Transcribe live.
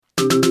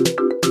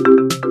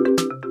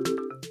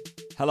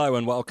Hello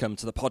and welcome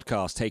to the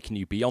podcast taking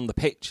you beyond the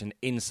pitch and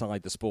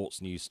inside the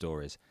sports news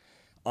stories.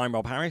 I'm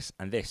Rob Harris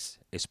and this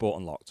is Sport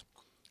Unlocked.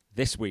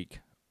 This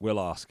week we'll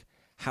ask,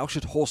 how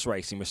should horse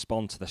racing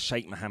respond to the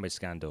Sheikh Mohammed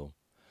scandal?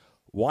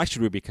 Why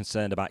should we be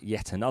concerned about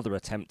yet another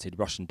attempted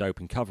Russian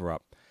doping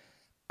cover-up?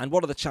 And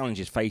what are the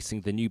challenges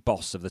facing the new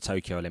boss of the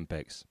Tokyo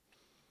Olympics?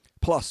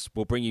 Plus,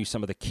 we'll bring you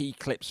some of the key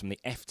clips from the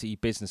FT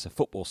Business of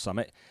Football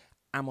Summit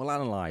and we'll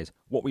analyse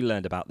what we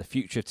learned about the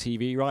future of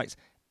TV rights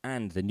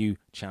and the new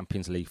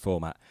Champions League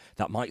format.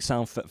 That might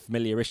sound a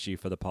familiar issue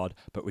for the pod,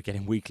 but we're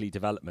getting weekly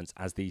developments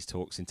as these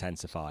talks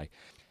intensify.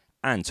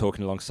 And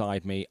talking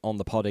alongside me on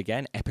the pod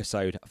again,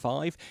 episode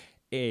 5,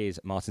 is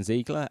Martin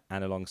Ziegler,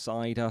 and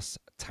alongside us,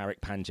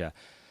 Tariq Panja.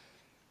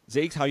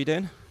 Ziegs, how are you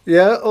doing?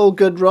 Yeah, all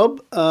good, Rob.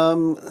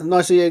 Nice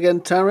to see you again,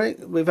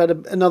 Tariq. We've had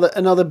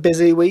another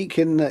busy week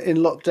in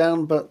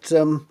lockdown, but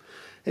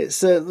it's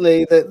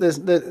certainly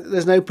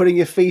there's no putting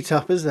your feet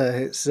up, is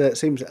there? It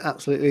seems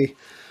absolutely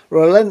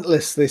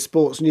relentless, the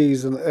sports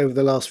news over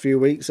the last few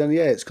weeks, and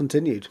yeah, it's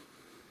continued.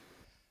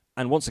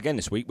 And once again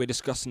this week, we're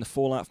discussing the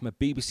fallout from a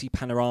BBC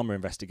Panorama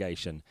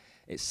investigation.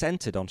 It's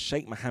centred on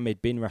Sheikh Mohammed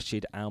bin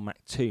Rashid Al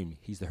Maktoum.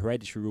 He's the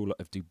hereditary ruler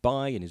of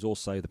Dubai and is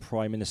also the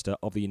Prime Minister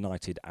of the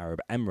United Arab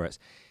Emirates.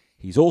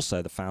 He's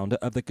also the founder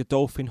of the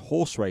Godolphin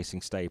horse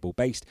racing stable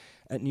based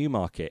at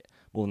Newmarket.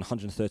 More than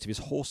 130 of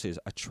his horses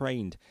are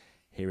trained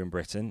here in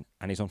Britain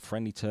and he's on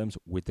friendly terms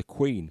with the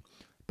Queen.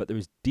 But there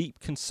is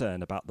deep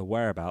concern about the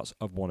whereabouts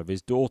of one of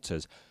his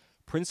daughters.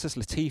 Princess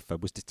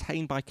Latifa was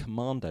detained by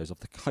commandos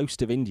off the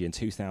coast of India in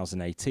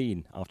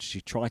 2018 after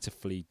she tried to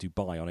flee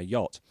Dubai on a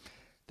yacht.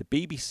 The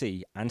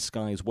BBC and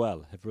Sky as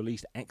well have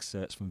released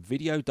excerpts from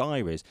video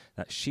diaries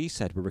that she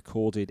said were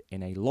recorded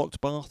in a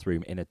locked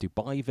bathroom in a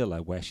Dubai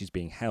villa where she's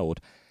being held.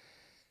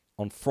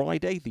 On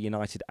Friday, the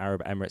United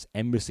Arab Emirates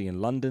Embassy in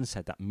London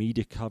said that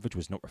media coverage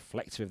was not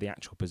reflective of the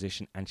actual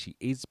position and she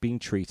is being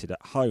treated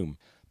at home.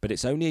 But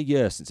it's only a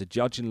year since a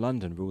judge in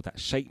London ruled that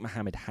Sheikh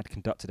Mohammed had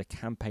conducted a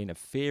campaign of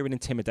fear and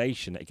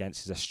intimidation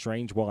against his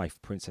estranged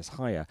wife, Princess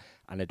Haya,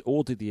 and had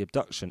ordered the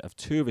abduction of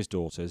 2 of his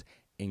daughters,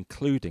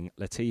 including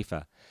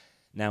Latifa.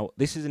 Now,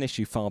 this is an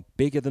issue far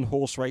bigger than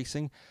horse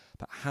racing,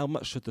 but how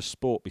much should the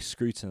sport be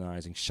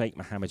scrutinising Sheikh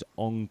Mohammed's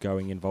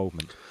ongoing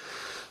involvement?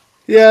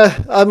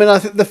 Yeah, I mean, I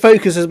think the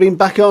focus has been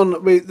back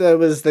on. There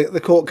was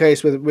the court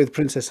case with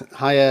Princess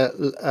Haya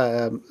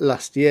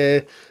last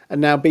year,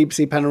 and now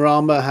BBC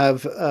Panorama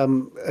have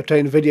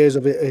obtained videos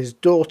of his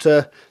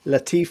daughter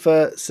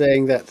Latifa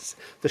saying that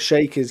the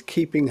Sheikh is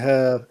keeping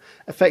her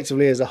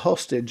effectively as a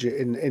hostage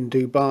in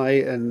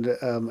Dubai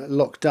and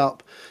locked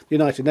up. The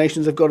United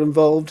Nations have got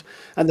involved,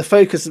 and the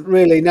focus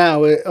really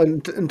now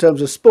in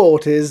terms of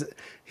sport is.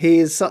 He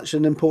is such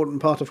an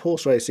important part of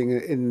horse racing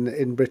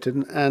in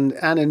Britain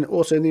and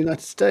also in the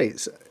United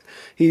States.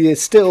 He is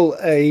still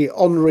a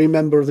honorary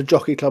member of the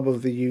Jockey Club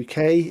of the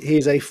UK. He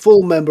is a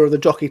full member of the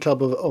Jockey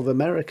Club of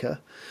America.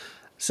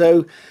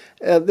 So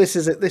this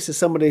is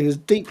somebody who's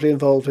deeply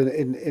involved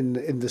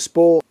in the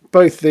sport.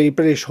 Both the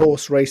British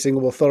Horse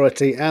Racing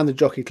Authority and the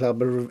Jockey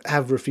Club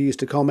have refused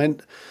to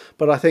comment.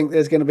 But I think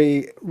there's going to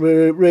be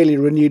really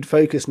renewed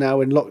focus now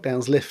when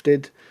lockdown's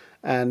lifted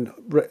and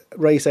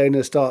race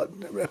owners start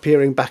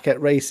appearing back at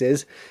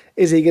races.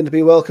 Is he going to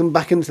be welcomed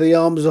back into the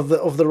arms of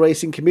the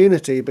racing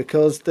community?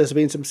 Because there's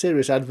been some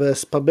serious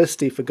adverse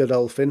publicity for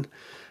Godolphin,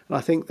 and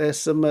I think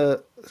there's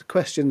some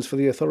questions for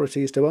the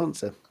authorities to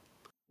answer.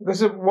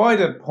 There's a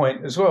wider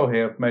point as well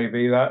here,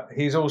 maybe, that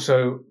he's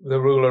also the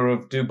ruler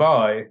of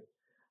Dubai,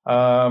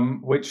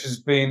 which has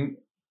been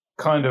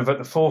kind of at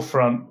the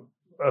forefront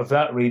of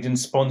that region,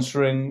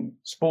 sponsoring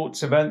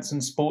sports events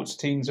and sports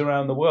teams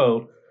around the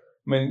world.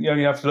 I mean, you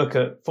only have to look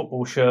at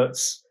football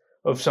shirts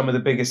of some of the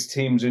biggest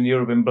teams in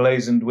Europe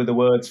emblazoned with the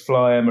words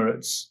Fly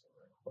Emirates.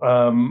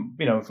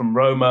 From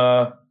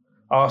Roma,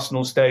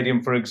 Arsenal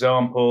Stadium, for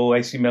example,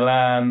 AC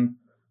Milan,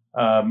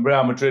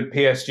 Real Madrid,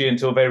 PSG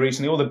until very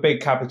recently. All the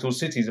big capital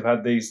cities have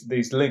had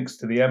these links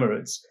to the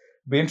Emirates.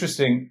 It'd be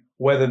interesting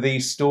whether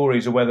these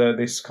stories or whether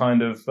this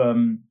kind of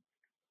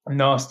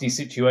nasty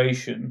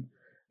situation,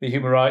 the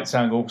human rights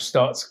angle,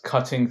 starts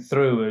cutting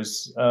through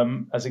as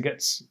it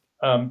gets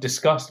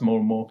discussed more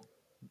and more.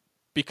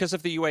 Because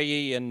of the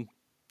UAE and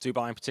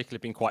Dubai in particular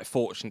being quite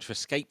fortunate to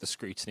escape the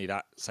scrutiny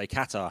that, say,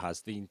 Qatar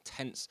has, the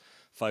intense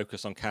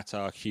focus on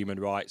Qatar human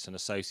rights and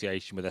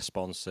association with their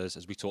sponsors,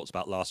 as we talked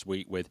about last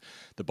week with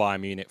the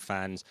Bayern Munich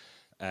fans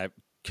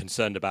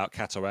concerned about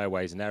Qatar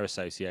Airways and their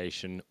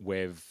association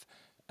with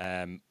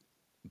Bayern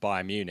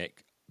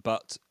Munich.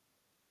 But,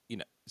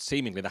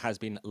 seemingly there has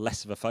been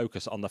less of a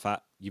focus on the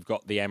fact you've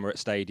got the Emirates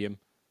Stadium,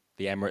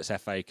 the Emirates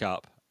FA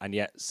Cup, and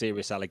yet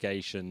serious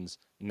allegations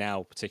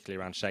now,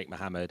 particularly around Sheikh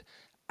Mohammed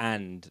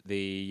and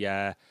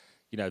the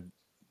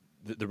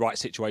right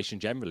situation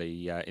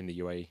generally in the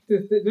UAE.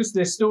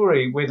 This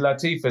story with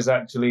Latifa is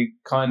actually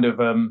kind of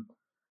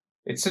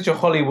it's such a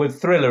Hollywood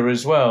thriller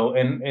as well.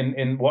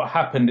 In what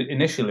happened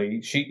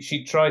initially,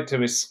 she tried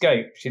to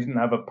escape. She didn't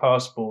have a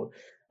passport,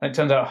 and it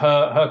turns out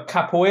her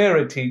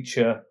capoeira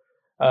teacher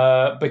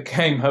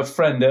became her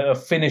friend, a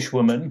Finnish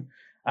woman.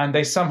 and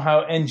they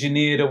somehow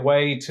engineered a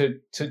way to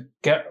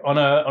get on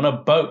a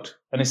boat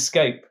and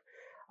escape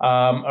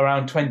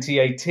around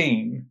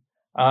 2018,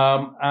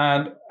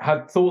 and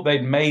had thought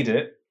they'd made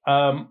it.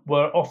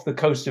 Were off the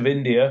coast of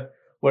India,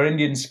 where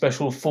Indian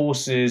special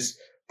forces,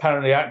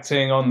 apparently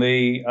acting on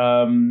the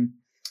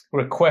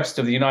request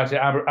of the United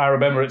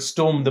Arab Emirates,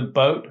 stormed the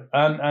boat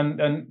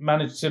and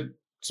managed to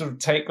sort of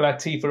take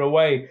Latifa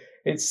away.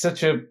 It's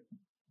such a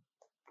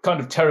kind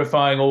of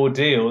terrifying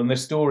ordeal, and the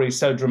story is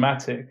so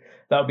dramatic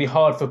that it would be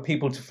hard for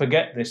people to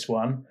forget this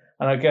one.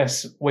 And I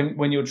guess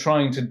when you're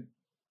trying to,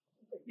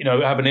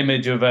 have an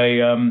image of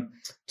a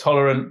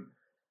tolerant,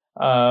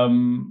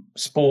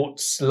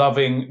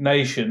 sports-loving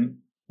nation,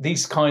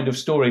 these kind of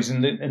stories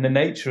and the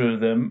nature of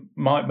them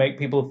might make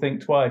people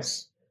think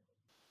twice.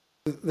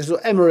 This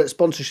Emirates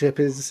sponsorship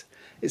it's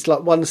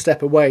like one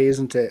step away,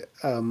 isn't it?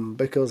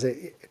 Because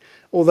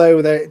although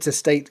it's a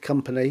state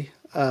company,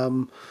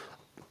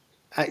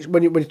 actually,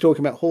 when you're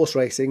talking about horse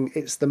racing,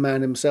 it's the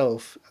man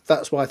himself.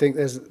 That's why I think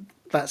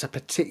that's a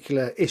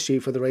particular issue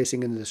for the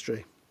racing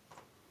industry.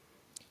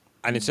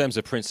 And in terms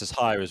of Princess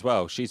Haya as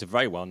well, she's a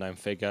very well-known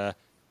figure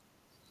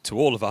to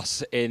all of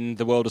us in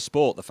the world of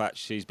sport. The fact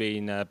she's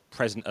been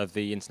president of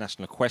the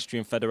International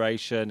Equestrian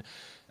Federation,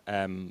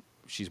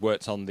 she's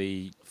worked on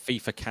the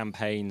FIFA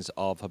campaigns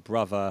of her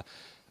brother,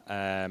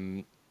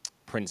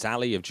 Prince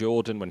Ali of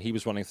Jordan, when he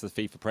was running for the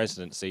FIFA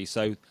presidency.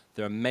 So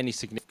there are many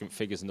significant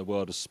figures in the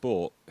world of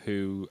sport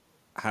who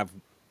have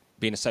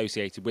been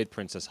associated with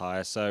Princess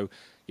Haya. So,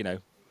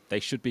 they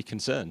should be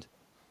concerned.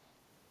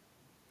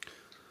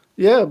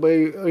 Yeah,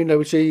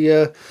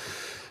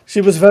 she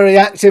was very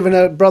active in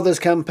her brother's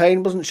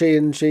campaign, wasn't she?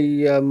 And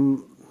she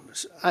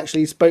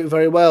actually spoke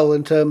very well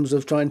in terms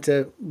of trying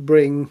to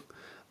bring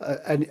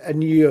a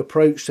new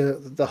approach to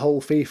the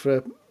whole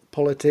FIFA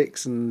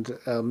politics and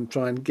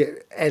try and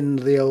end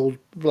the old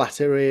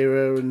Blatter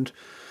era. And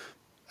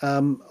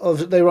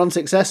they were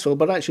unsuccessful,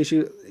 but actually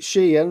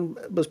she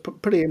was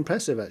pretty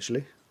impressive,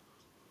 actually.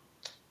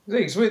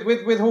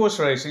 With horse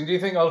racing, do you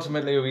think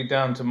ultimately it'll be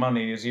down to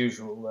money as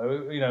usual?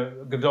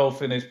 Though,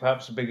 Godolphin is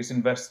perhaps the biggest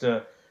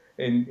investor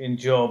in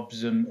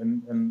jobs,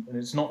 and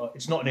it's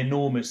not an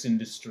enormous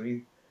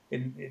industry.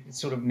 It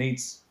sort of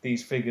needs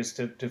these figures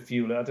to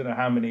fuel it. I don't know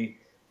how many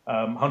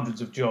hundreds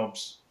of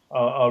jobs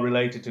are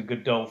related to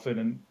Godolphin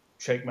and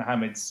Sheikh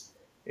Mohammed's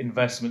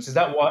investments. Is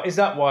that why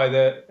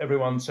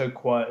everyone's so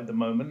quiet at the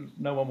moment?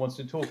 No one wants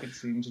to talk, it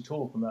seems, at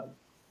all from that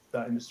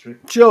industry.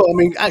 Sure. I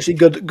mean, actually,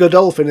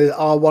 Godolphin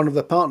are one of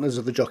the partners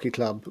of the Jockey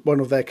Club, one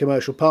of their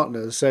commercial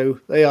partners. So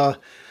they are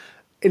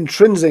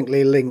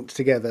intrinsically linked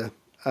together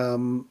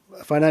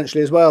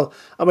financially as well.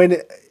 I mean,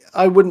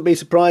 I wouldn't be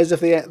surprised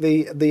if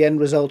the end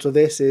result of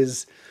this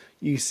is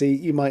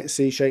you might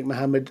see Sheikh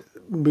Mohammed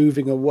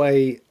moving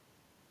away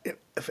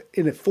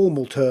in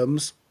formal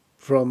terms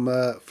from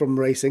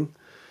racing.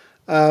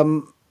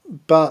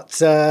 But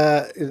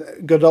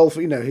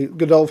Godolphin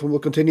will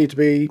continue to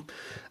be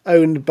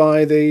owned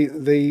by the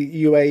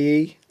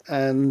UAE,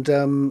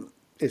 and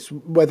it's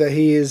whether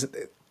he is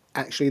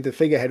actually the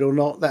figurehead or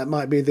not. That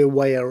might be the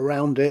way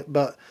around it,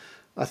 but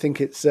I think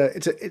it's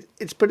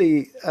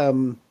pretty.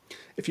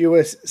 If you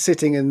were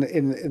sitting in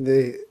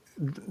the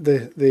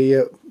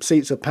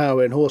seats of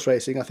power in horse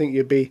racing, I think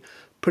you'd be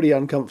pretty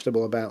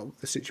uncomfortable about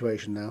the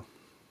situation now.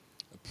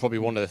 Probably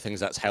one of the things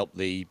that's helped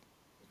the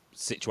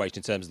situation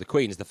in terms of the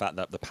Queen is the fact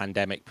that the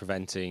pandemic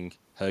preventing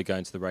her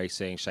going to the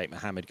racing, Sheikh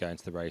Mohammed going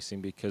to the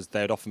racing, because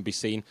they'd often be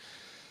seen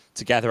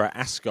together at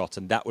Ascot,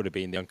 and that would have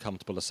been the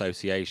uncomfortable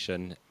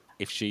association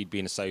if she'd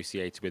been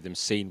associated with him,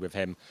 seen with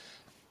him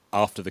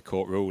after the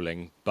court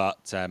ruling.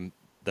 But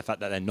the fact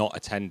that they're not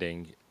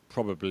attending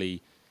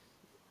probably,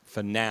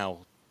 for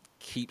now,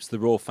 keeps the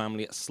royal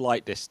family at a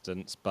slight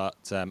distance, but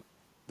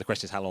the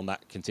question is how long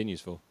that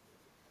continues for.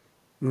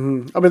 I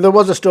mean, there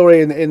was a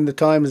story in the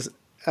Times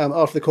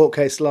after the court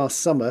case last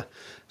summer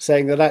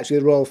saying that actually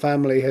the royal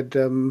family had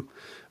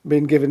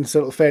been given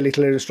sort of fairly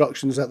clear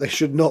instructions that they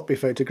should not be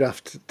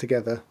photographed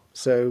together.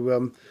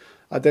 So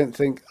I don't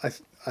think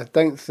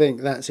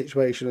that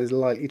situation is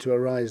likely to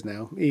arise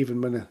now,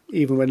 even when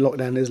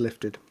lockdown is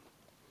lifted.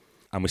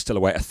 And we still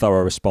await a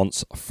thorough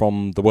response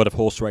from the world of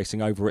horse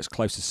racing over its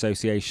close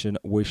association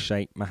with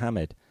Sheikh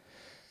Mohammed.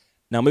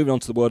 Now, moving on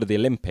to the world of the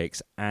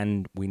Olympics,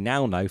 and we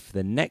now know for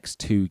the next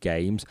two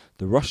games,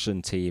 the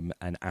Russian team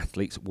and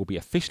athletes will be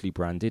officially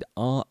branded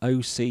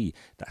ROC.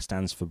 That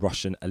stands for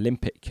Russian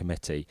Olympic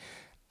Committee.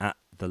 At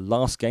the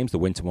last games, the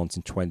winter ones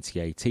in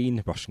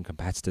 2018, Russian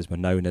competitors were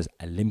known as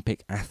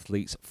Olympic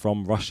athletes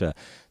from Russia.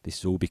 This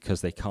is all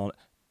because they can't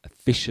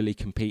officially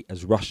compete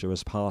as Russia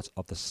as part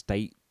of the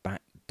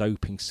state-backed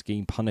doping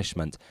scheme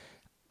punishment.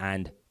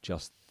 And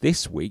just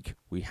this week,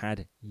 we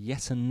had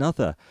yet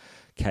another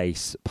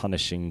case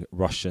punishing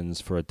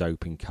Russians for a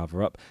doping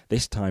cover-up.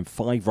 This time,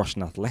 5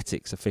 Russian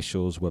athletics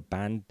officials were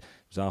banned. It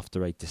was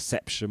after a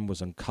deception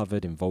was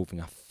uncovered involving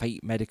a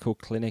fake medical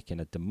clinic in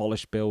a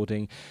demolished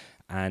building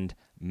and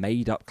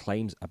made-up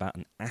claims about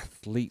an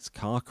athlete's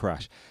car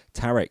crash.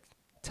 Tarek,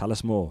 tell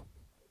us more.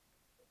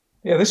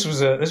 Yeah, this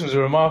was a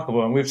remarkable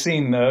one. We've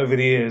seen over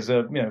the years,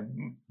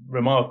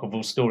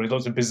 remarkable stories,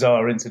 lots of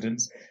bizarre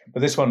incidents,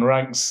 but this one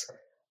ranks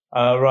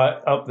right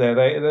up there.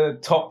 The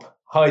top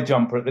high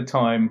jumper at the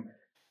time,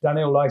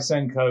 Daniil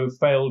Lysenko,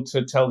 failed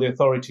to tell the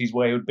authorities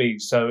where he would be,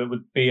 so it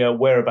would be a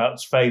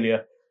whereabouts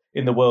failure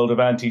in the world of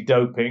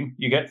anti-doping.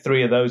 You get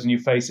 3 of those and you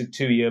face a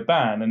 2-year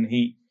ban, and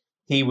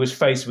he was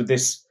faced with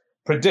this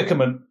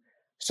predicament.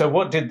 So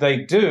what did they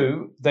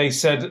do? They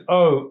said,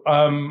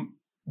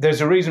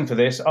 there's a reason for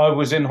this. I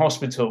was in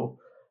hospital.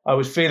 I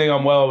was feeling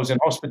unwell. I was in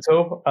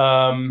hospital.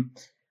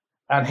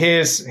 And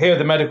here are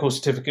the medical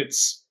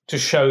certificates to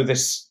show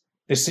this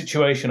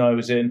situation I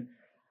was in.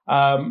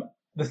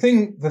 The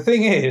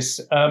thing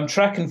is,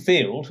 track and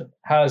field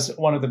has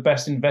one of the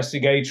best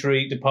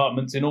investigatory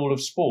departments in all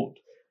of sport,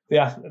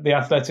 the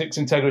Athletics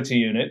Integrity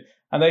Unit.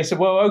 And they said,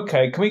 well,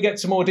 okay, can we get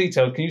some more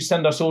detail? Can you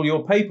send us all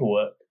your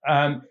paperwork?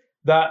 And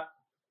that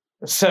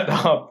set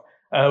up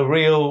a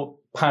real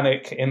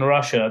panic in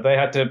Russia. They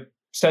had to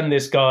send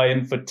this guy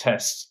in for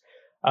tests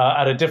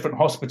at a different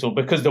hospital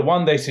because the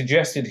one they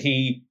suggested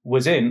he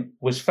was in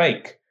was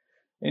fake.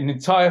 An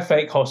entire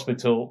fake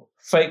hospital,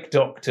 fake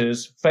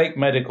doctors, fake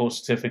medical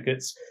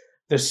certificates.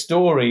 The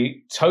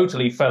story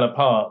totally fell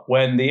apart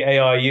when the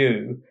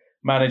AIU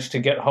managed to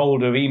get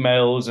hold of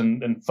emails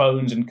and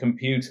phones and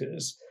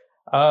computers.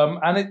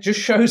 And it just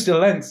shows the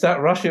lengths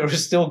that Russia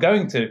is still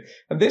going to.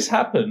 And this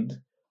happened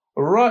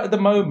right at the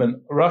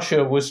moment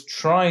Russia was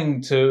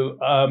trying to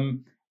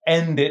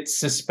end its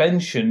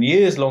suspension,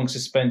 years-long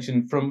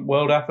suspension from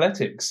World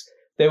Athletics.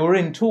 They were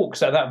in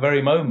talks at that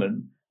very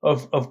moment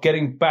of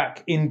getting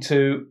back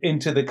into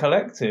the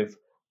collective,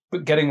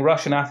 but getting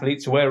Russian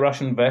athletes to wear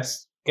Russian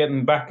vests,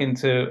 getting back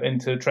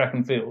into track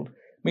and field.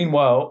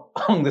 Meanwhile,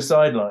 on the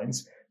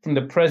sidelines, from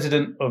the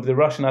president of the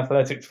Russian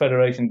Athletics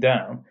Federation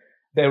down,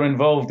 they're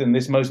involved in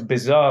this most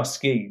bizarre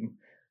scheme,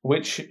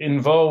 which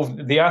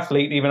involved the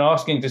athlete even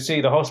asking to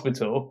see the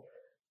hospital,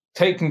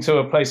 taken to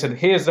a place that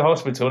here's the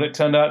hospital, and it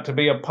turned out to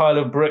be a pile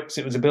of bricks.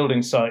 It was a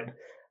building site.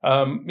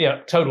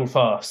 Total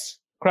farce.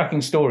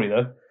 Cracking story,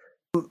 though.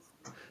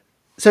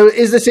 So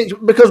is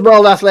because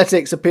World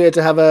Athletics appear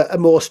to have a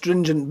more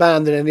stringent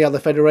ban than any other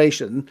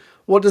federation,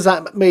 what does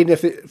that mean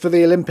for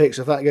the Olympics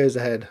if that goes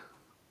ahead?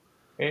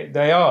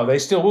 They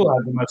still will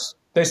have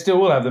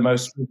the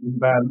most stringent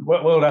ban.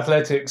 World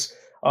Athletics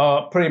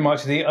are pretty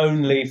much the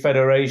only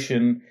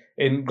federation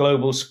in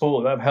global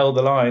sport that have held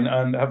the line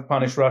and have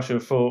punished Russia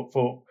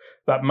for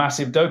that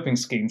massive doping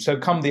scheme. So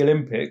come the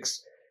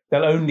Olympics,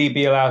 they'll only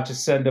be allowed to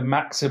send a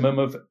maximum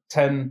of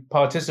 10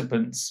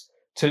 participants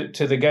to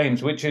the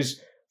games, which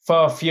is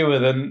far fewer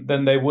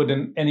than they would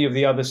in any of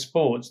the other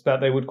sports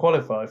that they would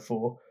qualify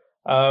for.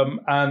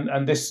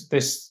 And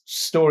this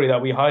story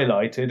that we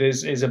highlighted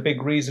is a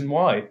big reason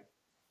why.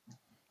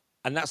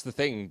 And that's the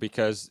thing,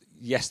 because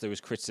yes, there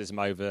was criticism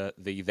over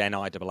the then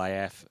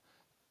IAAF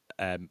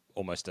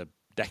almost a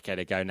decade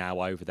ago now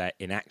over their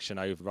inaction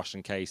over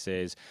Russian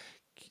cases.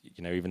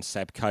 You know, even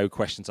Seb Coe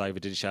questions over,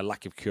 did it show a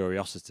lack of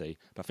curiosity?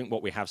 But I think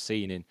what we have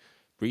seen in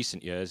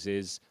recent years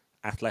is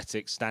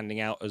athletics standing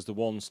out as the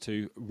ones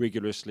to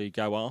rigorously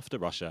go after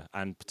Russia,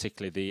 and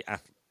particularly the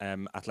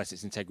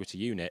Athletics Integrity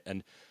Unit.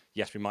 And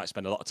yes, we might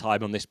spend a lot of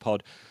time on this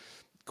pod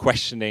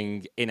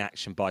questioning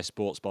inaction by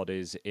sports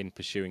bodies in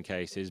pursuing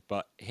cases,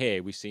 but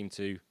here we seem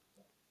to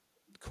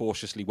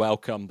cautiously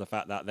welcome the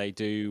fact that they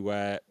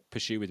do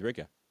pursue with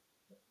rigor.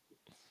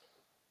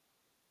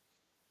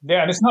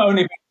 Yeah, and it's not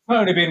only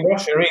been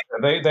Russia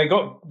either. They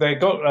got.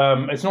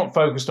 It's not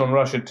focused on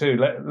Russia too.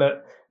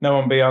 Let no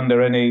one be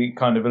under any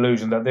kind of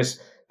illusion that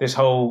this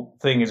whole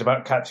thing is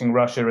about catching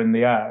Russia in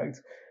the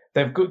act.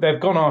 They've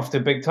gone after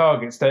big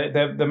targets.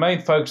 The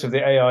main focus of the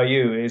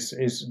AIU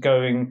is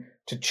going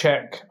to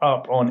check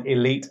up on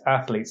elite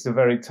athletes, the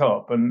very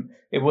top, and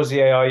it was the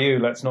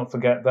AIU. Let's not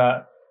forget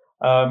that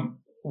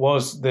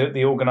was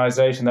the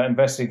organization that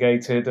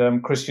investigated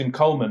Christian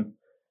Coleman,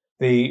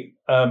 the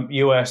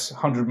US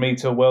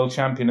 100-meter world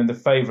champion and the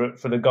favorite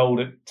for the gold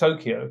at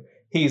Tokyo.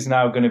 He's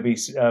now going to be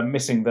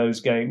missing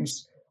those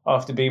games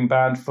after being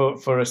banned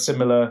for a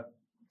similar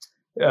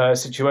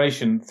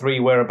situation, 3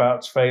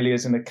 whereabouts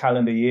failures in a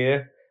calendar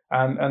year,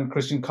 and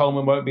Christian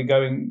Coleman won't be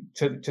going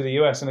to the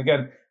US. And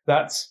again,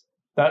 that's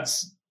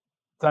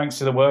thanks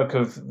to the work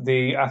of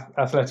the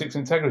Athletics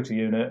Integrity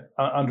Unit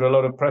under a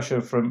lot of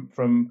pressure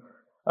from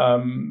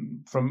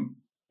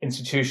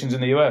institutions in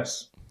the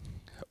US.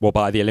 Well,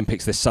 by the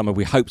Olympics this summer,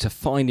 we hope to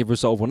finally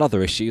resolve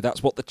another issue.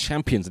 That's what the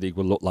Champions League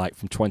will look like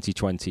from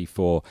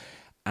 2024.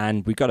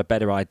 And we've got a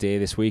better idea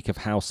this week of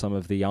how some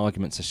of the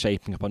arguments are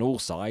shaping up on all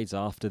sides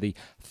after the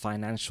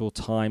Financial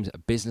Times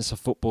Business of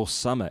Football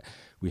Summit.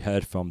 We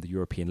heard from the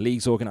European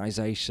Leagues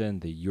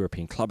Organisation, the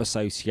European Club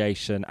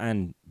Association,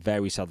 and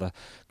various other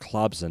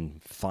clubs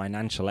and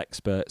financial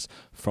experts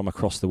from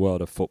across the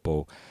world of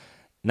football.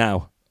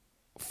 Now,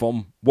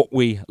 from what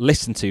we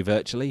listened to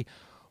virtually,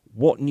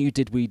 what new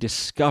did we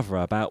discover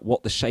about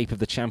what the shape of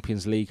the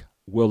Champions League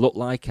will look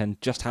like and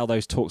just how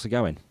those talks are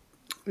going?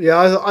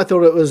 Yeah, I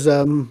thought it was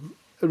a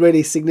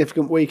really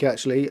significant week,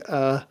 actually,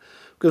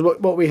 because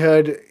what we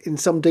heard in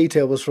some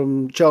detail was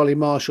from Charlie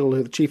Marshall,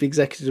 the Chief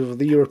Executive of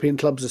the European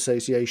Clubs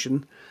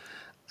Association,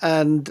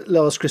 and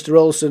Lars Christer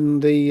Olsen,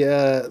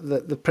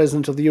 the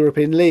president of the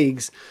European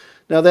leagues.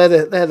 Now they're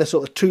the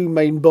sort of two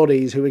main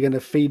bodies who are going to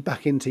feed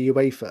back into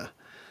UEFA,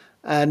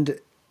 and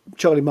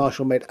Charlie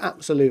Marshall made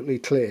absolutely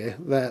clear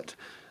that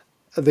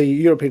the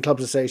European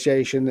Clubs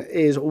Association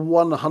is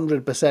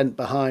 100%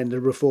 behind the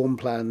reform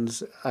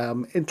plans,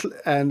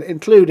 and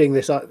including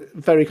this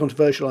very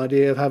controversial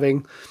idea of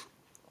having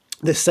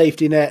this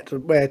safety net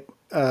where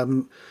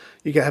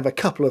you can have a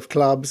couple of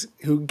clubs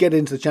who get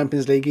into the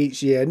Champions League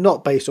each year,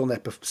 not based on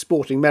their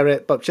sporting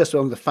merit, but just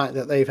on the fact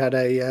that they've had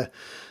a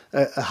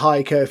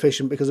high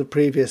coefficient because of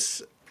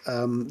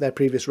their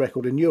previous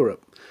record in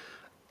Europe.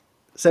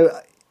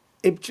 So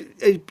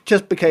it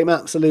just became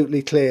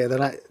absolutely clear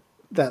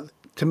that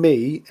to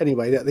me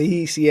anyway, that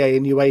the ECA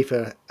and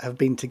UEFA have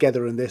been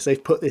together in this.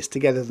 They've put this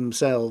together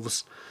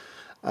themselves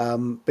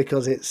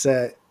because it's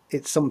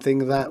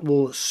something that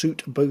will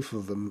suit both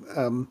of them.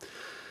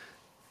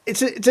 I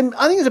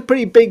think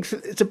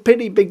it's a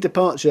pretty big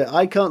departure.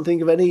 I can't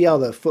think of any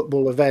other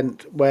football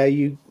event where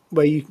you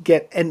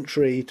get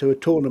entry to a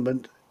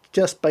tournament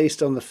just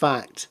based on the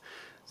fact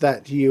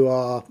that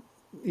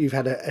you've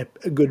had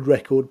a good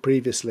record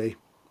previously.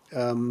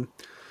 I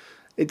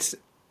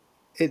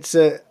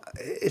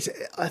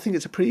think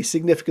it's a pretty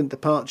significant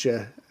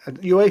departure.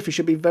 And UEFA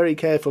should be very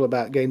careful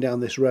about going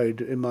down this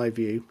road, in my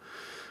view.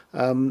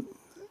 On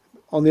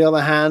the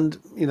other hand,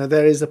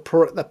 there is the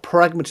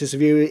pragmatist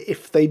view.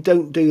 If they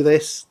don't do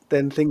this,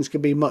 then things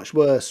could be much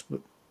worse,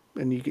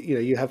 and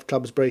you have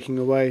clubs breaking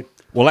away.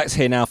 Well, let's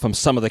hear now from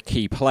some of the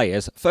key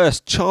players.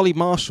 First, Charlie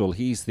Marshall.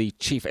 He's the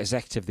chief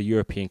executive of the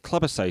European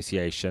Club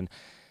Association,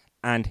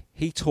 and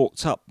he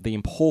talked up the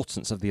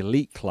importance of the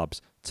elite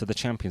clubs to the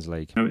Champions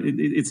League.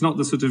 It's not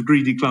the sort of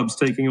greedy clubs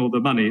taking all the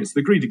money. It's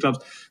the greedy clubs.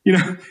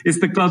 It's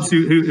the clubs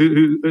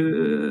who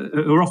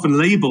are often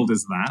labelled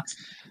as that.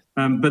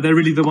 But they're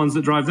really the ones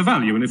that drive the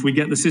value. And if we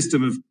get the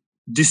system of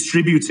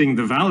distributing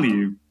the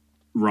value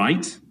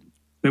right,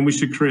 then we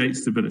should create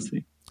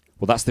stability.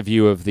 Well, that's the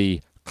view of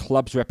the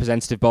club's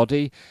representative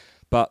body.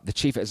 But the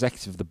chief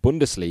executive of the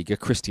Bundesliga,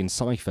 Christian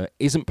Seifert,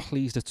 isn't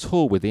pleased at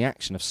all with the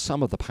action of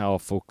some of the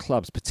powerful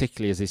clubs,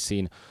 particularly as he's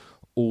seen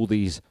all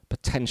these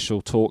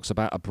potential talks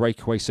about a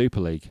breakaway Super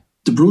League.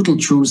 The brutal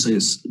truth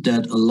is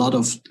that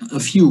a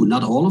few,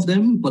 not all of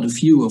them, but a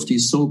few of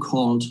these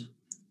so-called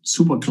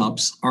super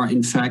clubs are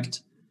in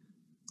fact,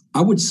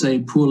 I would say,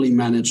 poorly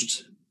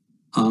managed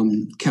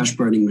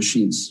cash-burning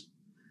machines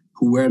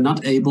who were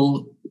not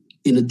able,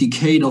 in a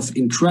decade of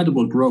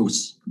incredible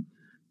growth,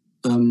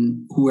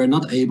 who were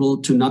not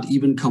able to not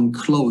even come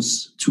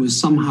close to a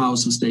somehow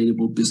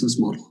sustainable business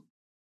model.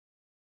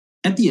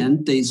 At the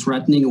end, they're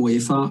threatening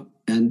UEFA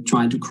and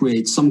trying to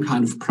create some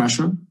kind of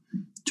pressure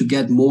to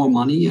get more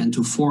money and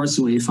to force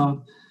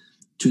UEFA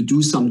to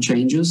do some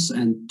changes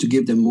and to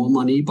give them more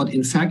money. But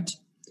in fact,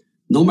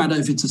 no matter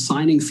if it's a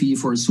signing fee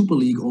for a Super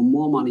League or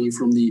more money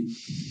from the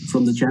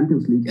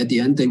Champions League, at the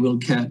end they will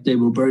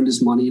burn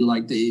this money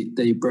like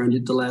they burned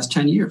it the last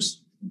 10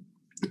 years.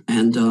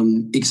 And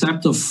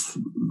except of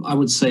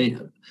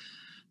threatening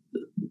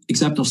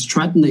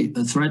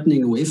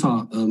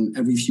UEFA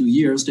every few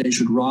years, they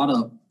should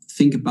rather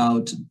think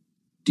about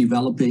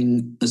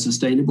developing a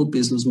sustainable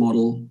business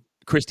model.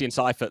 Christian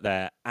Seifert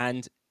there,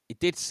 and it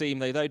did seem,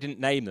 though they didn't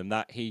name them,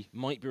 that he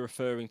might be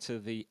referring to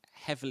the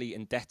heavily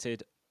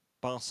indebted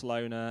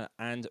Barcelona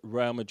and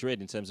Real Madrid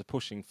in terms of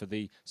pushing for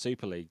the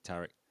Super League,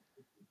 Tarek.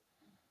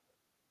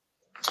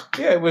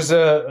 Yeah, it was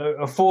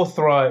a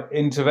forthright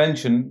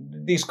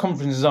intervention. These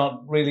conferences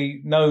aren't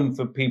really known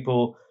for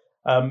people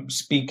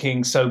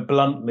speaking so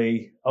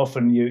bluntly.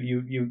 Often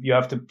you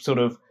have to sort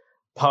of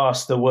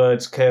parse the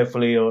words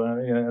carefully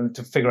or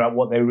to figure out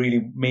what they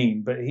really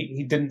mean. But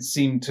he didn't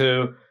seem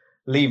to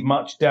leave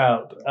much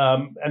doubt,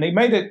 and he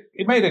made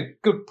a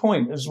good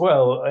point as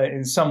well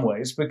in some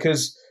ways,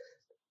 because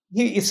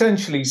he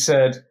essentially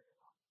said,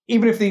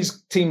 even if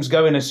these teams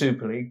go in a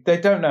Super League, they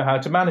don't know how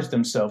to manage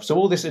themselves. So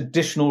all this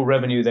additional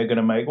revenue they're going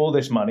to make, all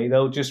this money,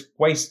 they'll just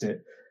waste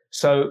it.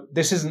 So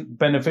this isn't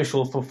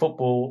beneficial for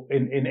football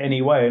in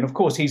any way. And of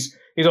course, he's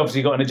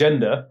obviously got an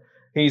agenda.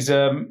 He's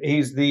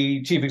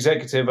the chief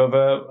executive of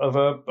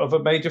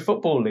a major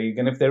football league,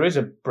 and if there is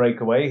a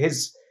breakaway,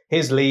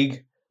 his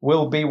league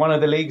will be one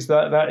of the leagues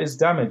that is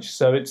damaged.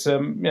 So it's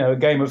a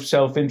game of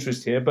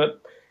self-interest here,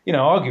 but.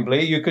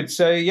 Arguably, you could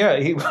say, yeah,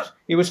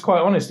 he was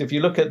quite honest. If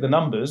you look at the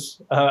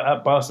numbers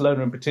at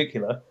Barcelona in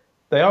particular,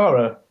 they are,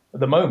 at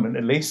the moment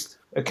at least,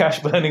 a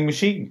cash-burning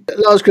machine.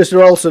 Lars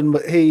Christer Olsen,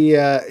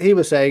 he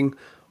was saying,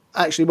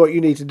 actually, what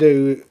you need to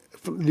do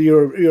from the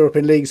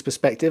European League's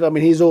perspective, I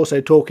mean, he's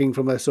also talking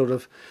from a sort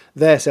of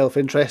their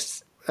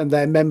self-interest and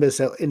their members'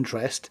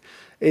 self-interest,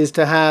 is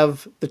to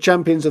have the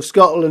champions of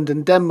Scotland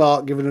and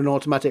Denmark given an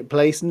automatic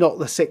place, not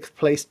the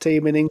sixth-place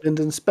team in England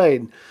and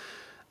Spain.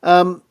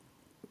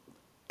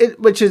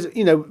 Which is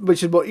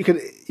what you can.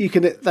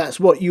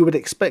 That's what you would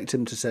expect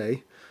him to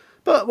say.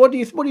 But what do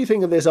you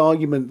think of this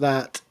argument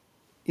that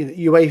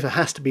UEFA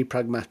has to be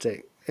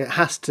pragmatic? It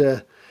has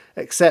to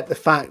accept the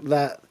fact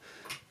that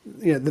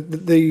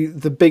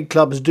the big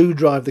clubs do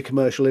drive the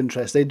commercial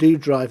interest, they do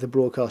drive the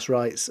broadcast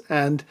rights,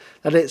 and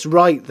that it's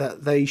right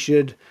that they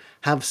should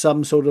have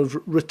some sort of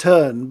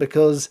return,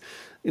 because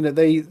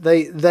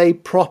they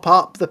prop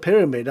up the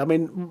pyramid. I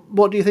mean,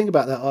 what do you think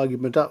about that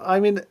argument? I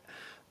mean,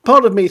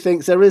 part of me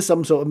thinks there is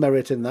some sort of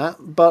merit in that,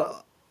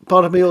 but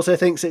part of me also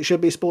thinks it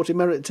should be sporting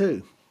merit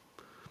too.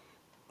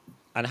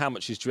 And how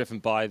much is driven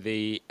by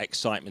the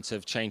excitement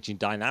of changing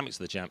dynamics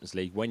of the Champions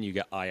League when you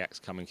get Ajax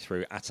coming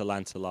through,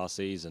 Atalanta last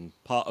season?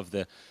 Part of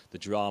the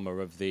drama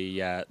of the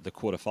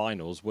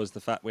quarterfinals was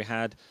the fact we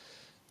had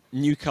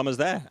newcomers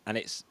there, and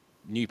it's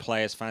new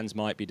players fans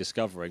might be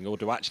discovering, or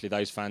do actually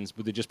those fans,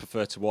 would they just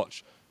prefer to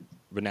watch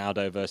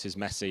Ronaldo versus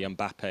Messi,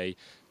 Mbappe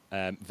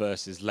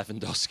versus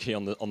Lewandowski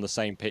on the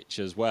same pitch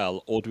as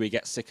well? Or do we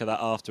get sick of that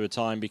after a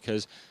time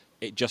because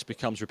it just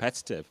becomes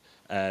repetitive?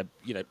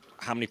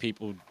 How many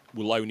people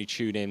will only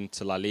tune in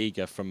to La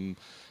Liga from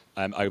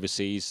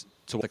overseas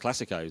to the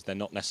Clásicos? They're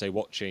not necessarily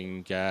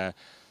watching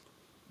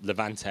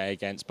Levante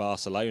against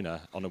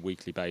Barcelona on a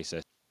weekly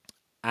basis.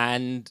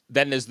 And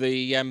then there's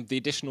the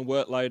additional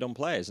workload on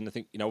players. And I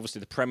think,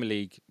 obviously the Premier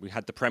League, we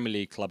had the Premier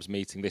League clubs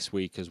meeting this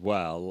week as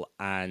well.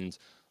 And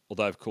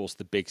although, of course,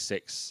 the Big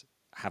Six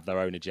have their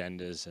own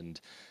agendas and,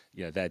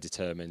 they're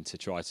determined to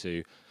try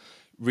to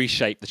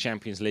reshape the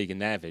Champions League in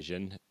their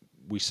vision,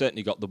 we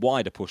certainly got the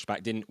wider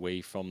pushback, didn't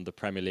we, from the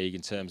Premier League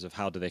in terms of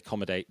how do they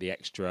accommodate the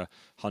extra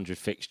 100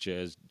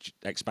 fixtures,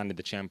 expanded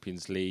the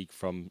Champions League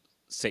from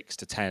 6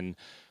 to 10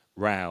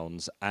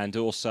 rounds, and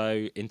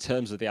also in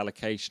terms of the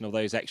allocation of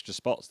those extra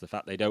spots, the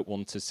fact they don't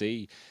want to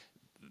see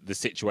the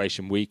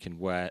situation weakened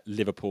where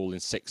Liverpool in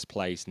 6th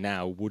place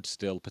now would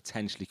still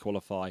potentially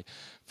qualify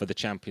for the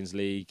Champions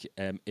League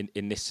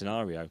in this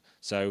scenario.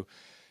 So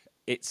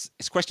it's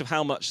a question of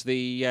how much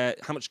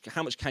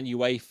can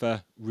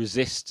UEFA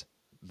resist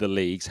the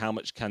leagues, how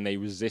much can they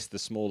resist the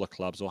smaller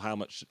clubs, or how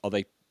much are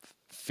they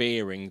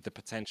fearing the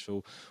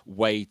potential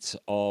weight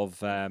of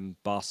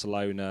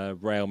Barcelona,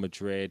 Real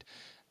Madrid,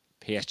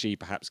 PSG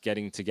perhaps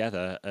getting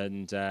together,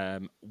 and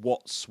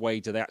what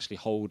sway do they actually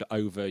hold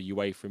over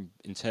UEFA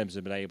in terms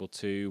of being able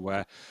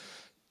to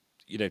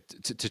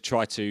to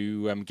try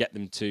to get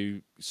them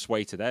to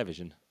sway to their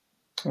vision?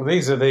 Well,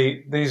 these are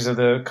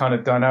the kind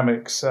of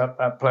dynamics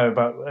at play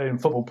in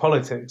football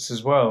politics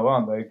as well,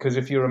 aren't they? Because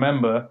if you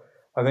remember,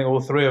 I think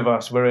all three of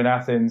us were in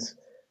Athens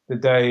the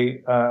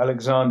day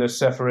Alexander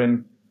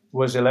Ceferin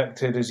was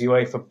elected as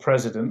UEFA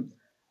president,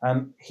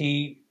 and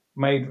he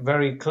made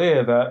very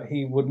clear that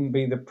he wouldn't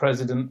be the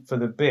president for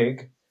the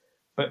big,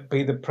 but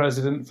be the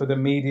president for the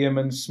medium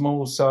and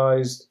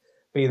small-sized,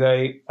 be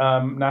they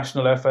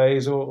national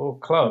FAs or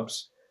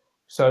clubs.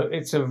 So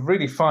it's a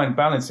really fine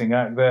balancing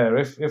act there.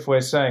 If we're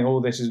saying all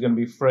this is going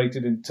to be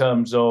freighted in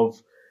terms of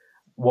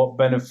what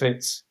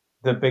benefits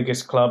the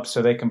biggest clubs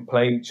so they can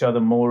play each other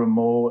more and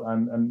more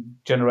and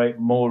generate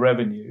more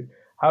revenue,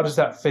 how does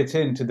that fit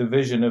into the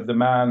vision of the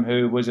man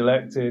who was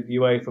elected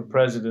UEFA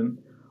president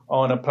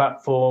on a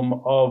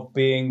platform of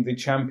being the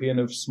champion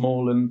of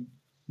small and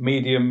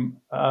medium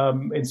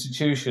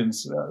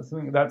institutions? I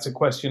think that's a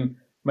question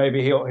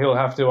maybe he'll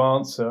have to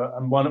answer.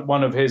 And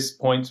one of his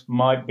points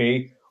might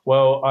be,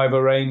 well, I've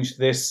arranged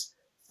this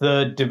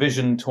third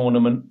division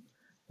tournament,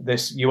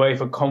 this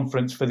UEFA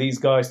conference for these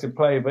guys to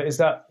play. But is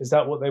that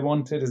what they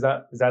wanted? Is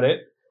that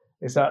it?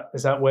 Is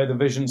that where the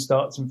vision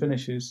starts and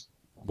finishes?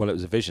 Well, it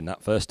was a vision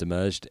that first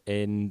emerged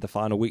in the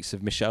final weeks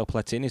of Michel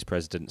Platini's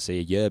presidency,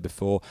 a year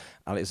before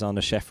Alexander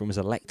Ceferin was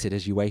elected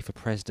as UEFA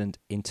president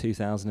in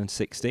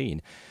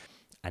 2016.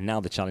 And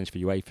now the challenge for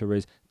UEFA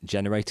is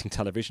generating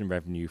television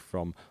revenue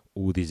from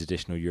all these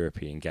additional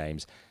European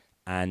games.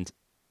 And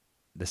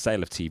the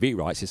sale of TV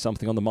rights is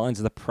something on the minds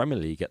of the Premier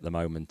League at the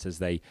moment, as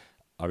they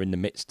are in the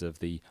midst of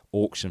the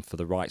auction for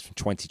the rights from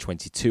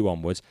 2022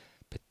 onwards.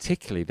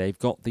 Particularly, they've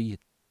got the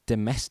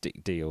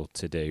domestic deal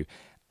to do.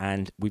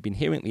 And we've been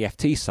hearing at the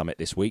FT Summit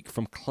this week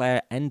from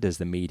Claire Enders,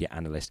 the media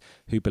analyst,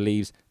 who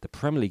believes the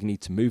Premier League need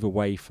to move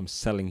away from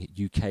selling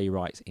UK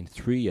rights in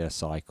 3-year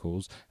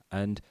cycles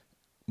and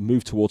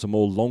move towards a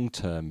more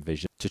long-term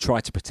vision to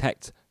try to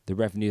protect the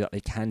revenue that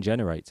they can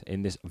generate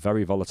in this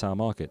very volatile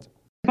market.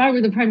 If I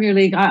were the Premier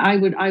League, I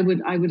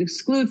would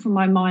exclude from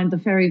my mind the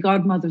fairy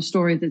godmother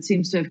story that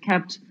seems to have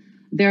kept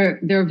their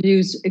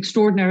views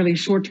extraordinarily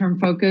short-term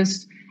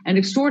focused, and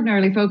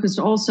extraordinarily focused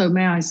also,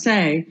 may I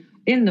say,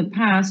 in the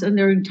past, and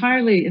they're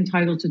entirely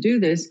entitled to do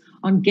this,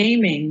 on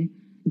gaming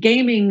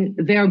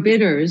their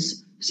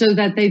bidders so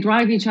that they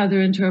drive each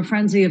other into a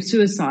frenzy of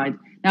suicide.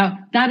 Now,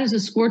 that is a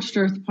scorched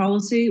earth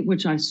policy,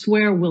 which I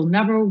swear will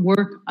never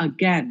work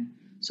again.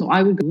 So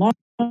I would go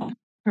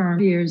long-term,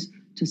 years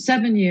to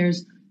 7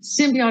 years,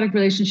 symbiotic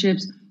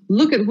relationships,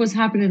 look at what's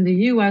happened in the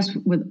US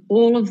with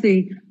all of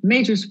the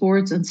major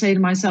sports and say to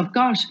myself,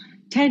 gosh,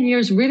 10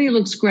 years really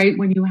looks great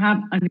when you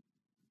have an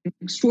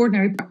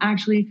extraordinary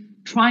actually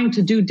trying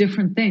to do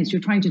different things.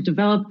 You're trying to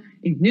develop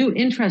a new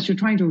interest. You're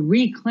trying to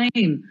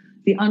reclaim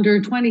the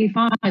under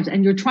 25s,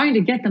 and you're trying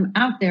to get them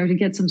out there to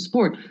get some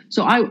sport.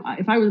 So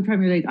if I were the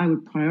Premier League, I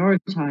would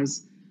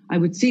prioritize. I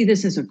would see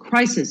this as a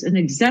crisis, an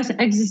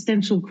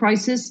existential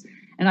crisis.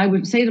 And I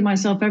would say to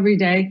myself every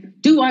day,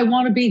 do I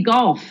want to be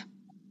golf?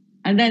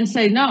 And then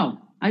say,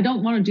 no, I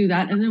don't want to do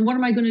that. And then what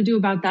am I going to do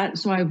about that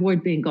so I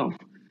avoid being golf?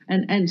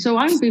 And so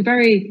I would be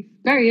very,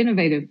 very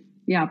innovative.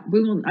 Yeah,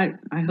 we will.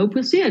 I hope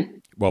we'll see it.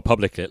 Well,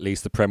 publicly at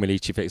least, the Premier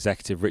League Chief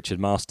Executive Richard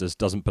Masters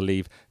doesn't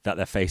believe that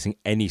they're facing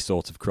any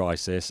sort of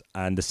crisis.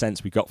 And the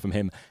sense we got from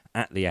him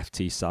at the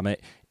FT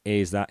Summit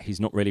is that he's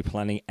not really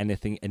planning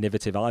anything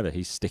innovative either.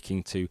 He's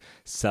sticking to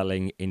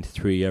selling in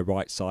 3-year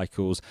right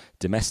cycles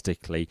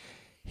domestically.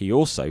 He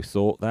also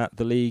thought that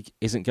the league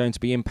isn't going to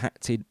be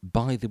impacted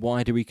by the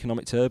wider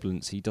economic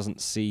turbulence. He doesn't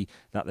see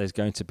that there's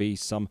going to be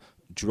some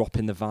drop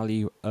in the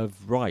value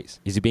of rights.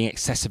 Is he being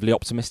excessively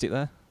optimistic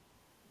there?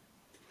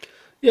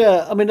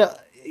 Yeah, I mean,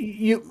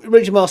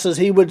 Richard Masters,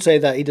 he would say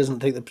that he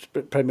doesn't think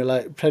the Premier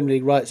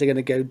League rights are going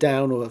to go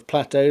down or have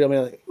plateaued. I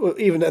mean,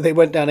 even though they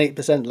went down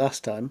 8%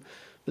 last time,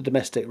 the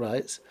domestic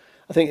rights,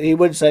 I think he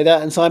would say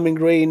that. And Simon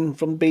Green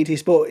from BT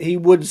Sport, he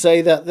would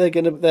say that they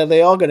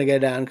are going to go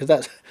down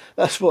because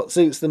that's what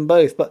suits them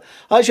both. But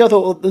actually, I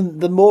thought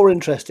the more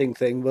interesting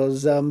thing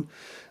was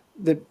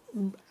the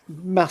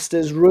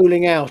Masters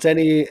ruling out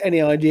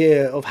any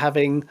idea of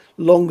having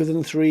longer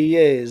than 3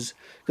 years,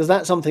 because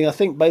that's something I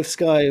think both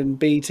Sky and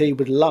BT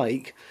would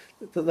like.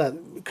 That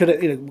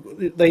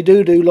could, they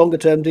do longer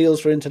term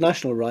deals for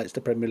international rights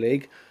to Premier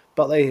League,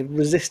 but they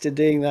resisted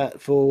doing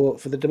that for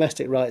the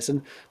domestic rights.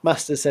 And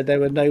Masters said there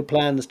were no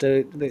plans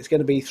to. It's going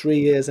to be 3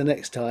 years the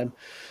next time.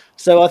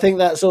 So I think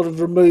that sort of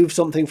removed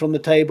something from the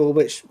table,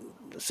 which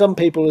some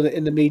people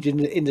in the media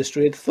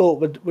industry had thought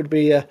would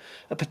be a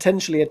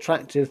potentially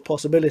attractive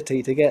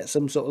possibility to get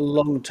some sort of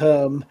long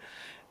term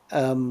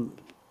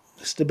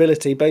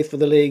stability, both for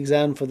the leagues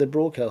and for the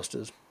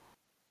broadcasters.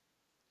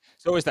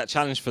 It's always that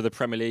challenge for the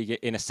Premier League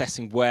in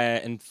assessing where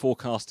and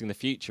forecasting the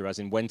future, as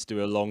in when to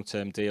do a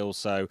long-term deal.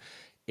 So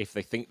if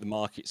they think the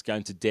market's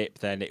going to dip,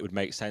 then it would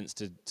make sense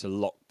to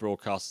lock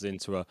broadcasters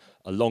into a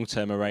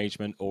long-term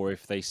arrangement, or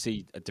if they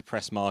see a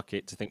depressed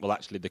market, to think, well,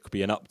 actually, there could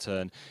be an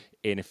upturn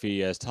in a few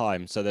years'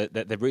 time. So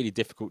they're really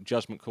difficult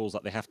judgment calls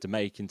that they have to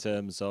make in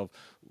terms of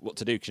what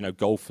to do. Because,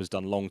 golf has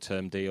done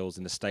long-term deals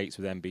in the States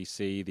with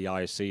NBC. The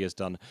IOC has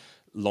done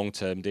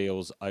long-term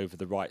deals over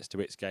the rights to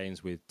its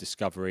games with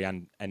Discovery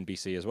and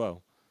NBC as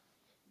well.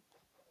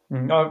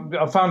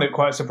 I found it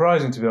quite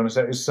surprising, to be honest,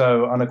 that it's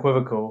so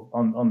unequivocal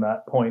on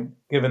that point,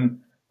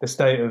 given the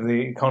state of the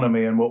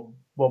economy and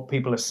what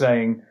people are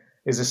saying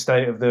is the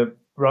state of the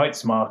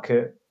rights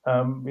market.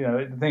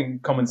 I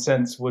think common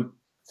sense would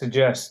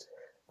suggest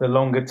the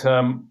longer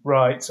term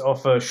rights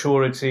offer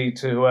surety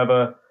to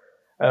whoever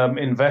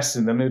invests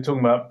in them. They're talking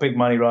about big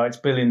money rights,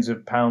 billions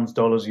of pounds,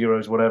 dollars,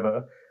 euros,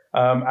 whatever.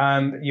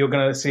 And you're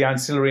going to see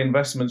ancillary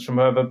investments from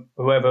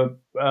whoever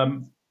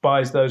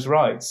buys those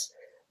rights.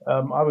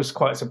 I was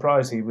quite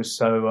surprised he was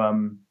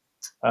so,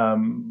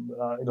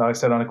 like I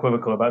said,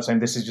 unequivocal about saying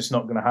this is just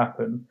not going to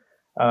happen.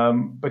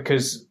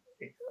 Because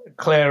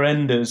Claire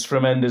Enders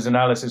from Enders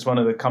Analysis, one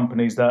of the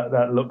companies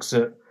that looks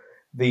at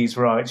these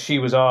rights, she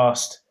was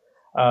asked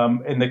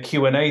in the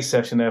Q&A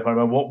session there, if I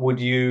remember, what would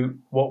you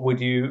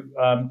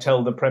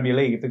tell the Premier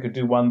League if they could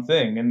do one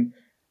thing? And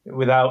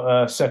without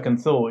a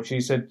second thought,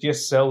 she said,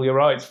 just sell your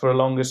rights for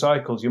longer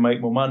cycles, you make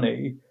more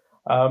money.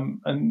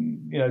 And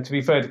to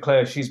be fair to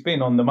Claire, she's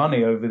been on the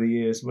money over the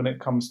years when it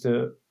comes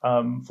to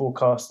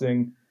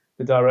forecasting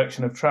the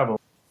direction of travel.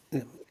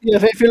 Yeah,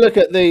 if you look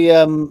at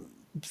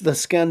the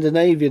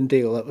Scandinavian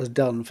deal that was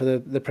done for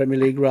the Premier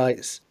League